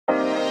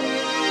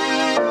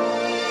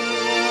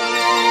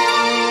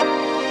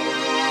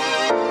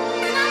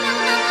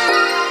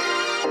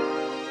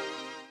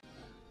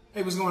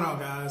Hey, what's going on,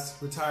 guys?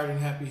 Retired and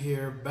Happy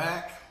here,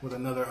 back with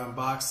another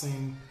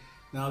unboxing.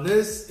 Now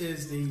this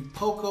is the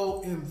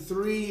Poco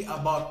M3.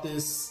 I bought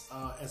this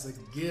as a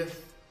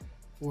gift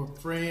for a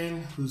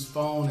friend whose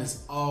phone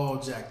is all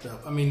jacked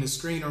up. I mean, the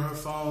screen on her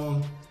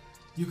phone,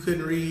 you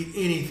couldn't read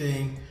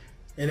anything,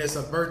 and it's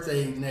her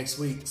birthday next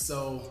week.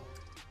 So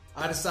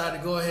I decided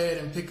to go ahead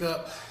and pick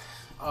up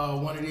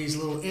one of these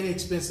little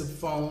inexpensive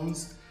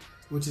phones,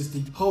 which is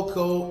the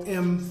Poco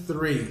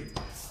M3.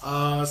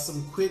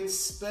 Some quick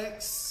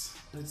specs.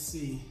 Let's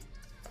see.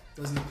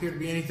 Doesn't appear to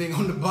be anything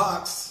on the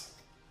box.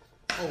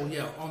 Oh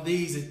yeah, on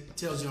these it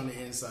tells you on the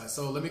inside.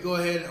 So let me go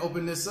ahead and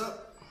open this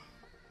up.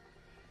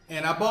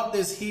 And I bought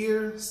this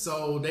here,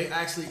 so they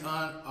actually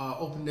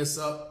opened this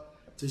up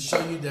to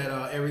show you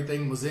that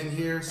everything was in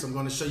here. So I'm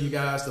going to show you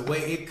guys the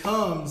way it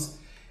comes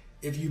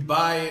if you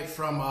buy it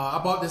from. I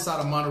bought this out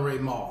of Monterey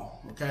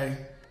Mall. Okay.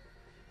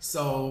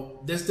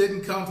 So this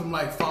didn't come from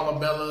like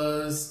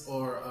Falabella's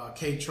or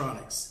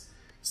K-Tronics.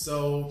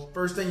 So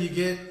first thing you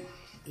get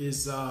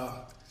is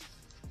a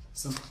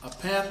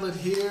pamphlet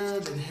here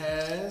that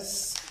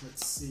has,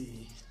 let's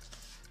see,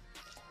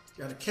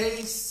 got a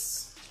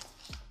case,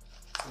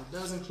 so it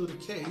does include a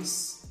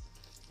case,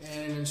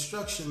 and an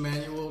instruction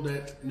manual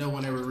that no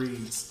one ever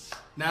reads.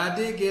 Now I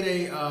did get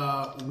a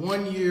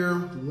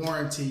 1-year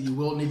warranty. You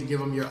will need to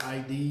give them your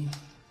ID,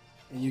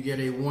 and you get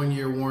a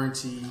 1-year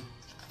warranty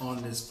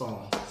on this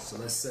phone. So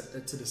let's set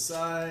that to the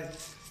side.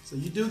 So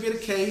you do get a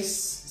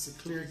case. It's a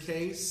clear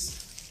case.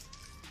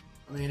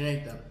 I mean, it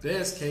ain't the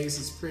best case.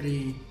 It's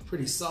pretty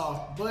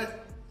soft,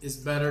 but it's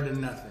better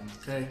than nothing.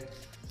 Okay.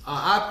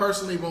 I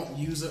personally won't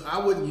use it. I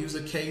wouldn't use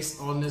a case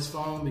on this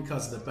phone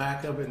because of the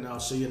back of it, and I'll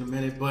show you in a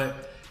minute.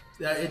 But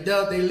it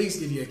does. They at least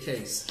give you a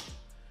case.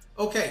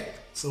 Okay.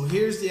 So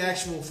here's the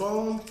actual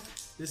phone.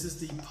 This is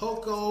the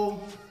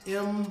Poco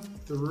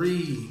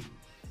M3,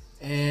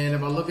 and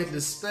if I look at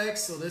the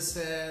specs, so this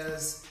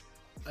has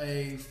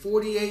a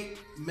 48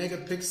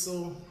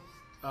 megapixel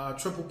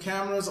triple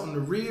cameras on the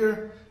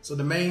rear. So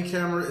the main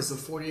camera is a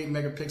 48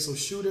 megapixel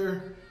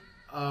shooter,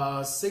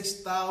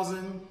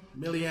 6,000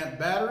 milliamp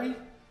battery.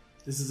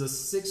 This is a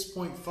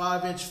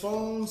 6.5 inch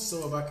phone.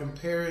 So if I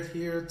compare it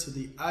here to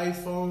the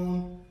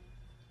iPhone,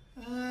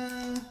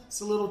 it's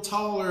a little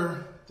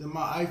taller than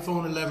my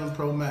iPhone 11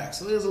 Pro Max.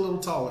 So it is a little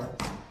taller.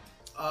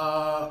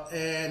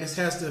 And it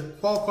has the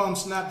Qualcomm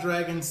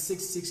Snapdragon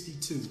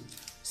 662.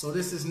 So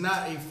this is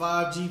not a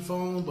 5G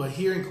phone, but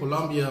here in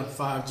Colombia,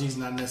 5G is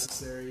not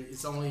necessary.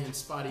 It's only in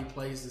spotty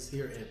places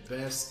here at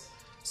best.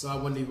 So I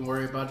wouldn't even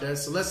worry about that.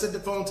 So let's set the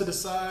phone to the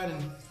side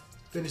and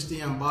finish the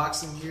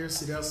unboxing here.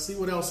 See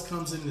what else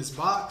comes in this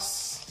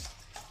box.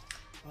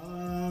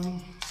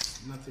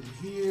 Nothing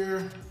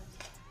here.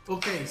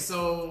 Okay,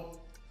 so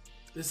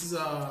this is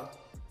a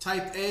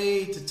Type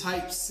A to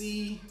Type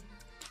C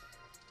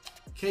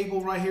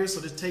cable right here. So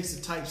this takes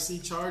the Type C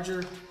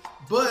charger.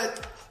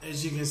 But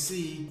as you can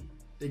see,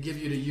 they give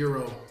you the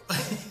Euro.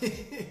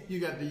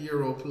 You got the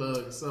Euro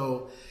plug.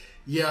 So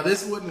yeah,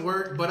 this wouldn't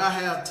work, but I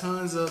have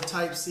tons of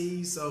Type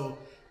C, so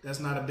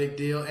that's not a big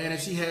deal. And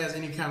if she has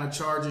any kind of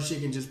charger, she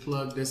can just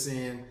plug this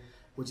in,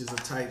 which is a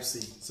Type C.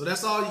 So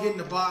that's all you get in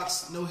the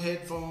box. No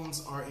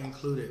headphones are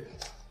included.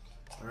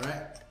 All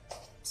right.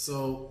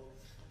 So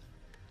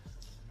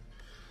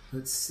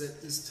let's set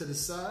this to the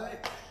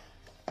side.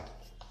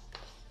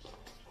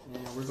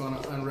 And we're gonna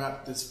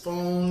unwrap this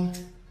phone,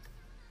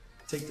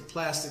 take the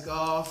plastic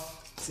off.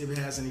 See if it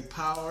has any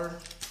power.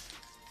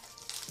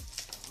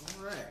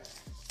 All right.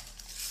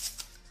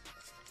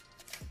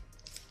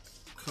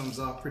 Comes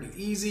off pretty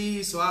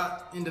easy. So I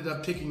ended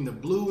up picking the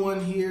blue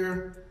one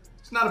here.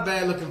 It's not a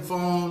bad looking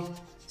phone.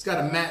 It's got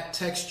a matte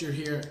texture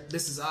here.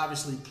 This is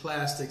obviously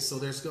plastic, so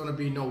there's gonna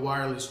be no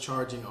wireless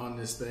charging on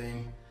this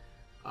thing.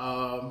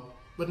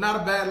 But not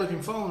a bad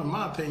looking phone in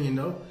my opinion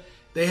though.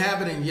 They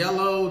have it in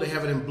yellow, they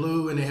have it in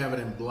blue, and they have it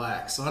in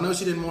black. So I know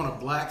she didn't want a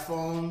black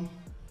phone.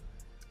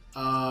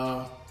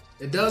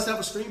 It does have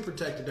a screen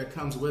protector that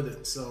comes with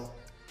it, so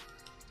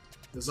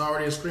there's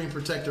already a screen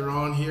protector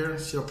on here.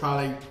 She'll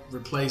probably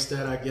replace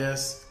that, I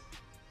guess.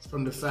 It's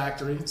from the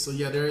factory. So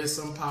yeah, there is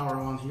some power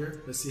on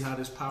here. Let's see how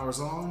this powers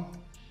on.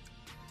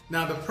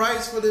 Now the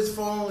price for this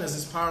phone as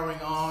it's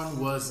powering on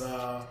was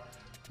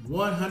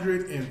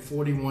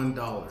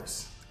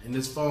 $141. And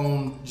this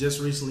phone just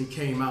recently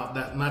came out,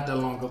 not that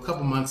long ago, a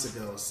couple months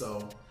ago.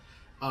 So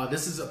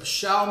this is a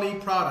Xiaomi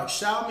product.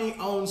 Xiaomi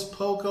owns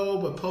Poco,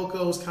 but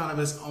Poco's kind of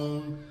its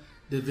own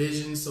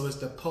division, so it's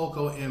the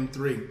Poco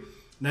M3.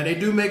 Now they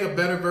do make a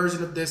better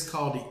version of this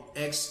called the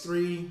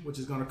X3, which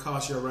is going to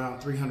cost you around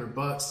 300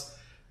 bucks.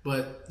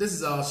 But this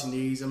is all she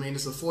needs. I mean,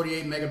 it's a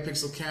 48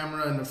 megapixel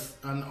camera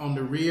on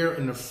the rear.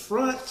 In the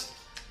front,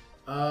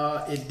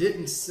 it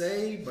didn't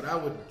say, but I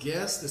would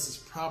guess this is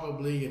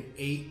probably an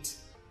 8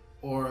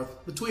 or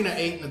between an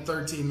 8 and a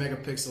 13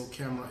 megapixel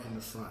camera in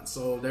the front.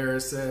 So there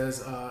it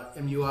says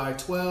MUI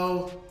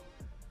 12.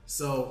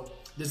 So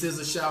this is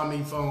a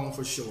Xiaomi phone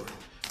for sure.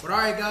 But all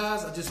right,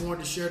 guys, I just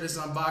wanted to share this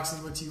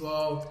unboxing with you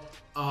all.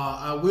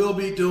 I will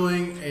be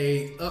doing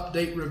a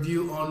update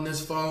review on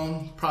this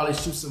phone, probably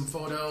shoot some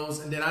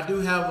photos, and then I do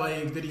have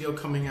a video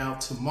coming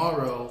out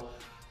tomorrow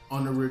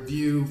on the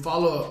review,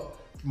 follow-up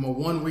from a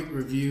 1-week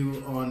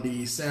review on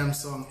the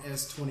Samsung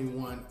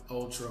S21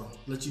 Ultra.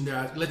 Let you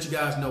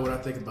guys know what I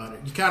think about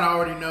it. You kind of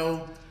already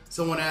know.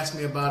 Someone asked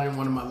me about it in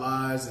one of my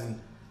lives, and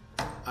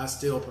I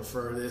still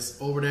prefer this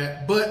over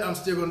that. But I'm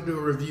still going to do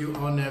a review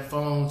on that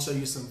phone, show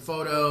you some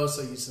photos,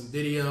 show you some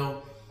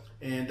video,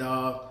 and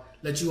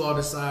let you all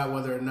decide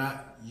whether or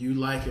not you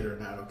like it or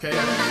not, okay?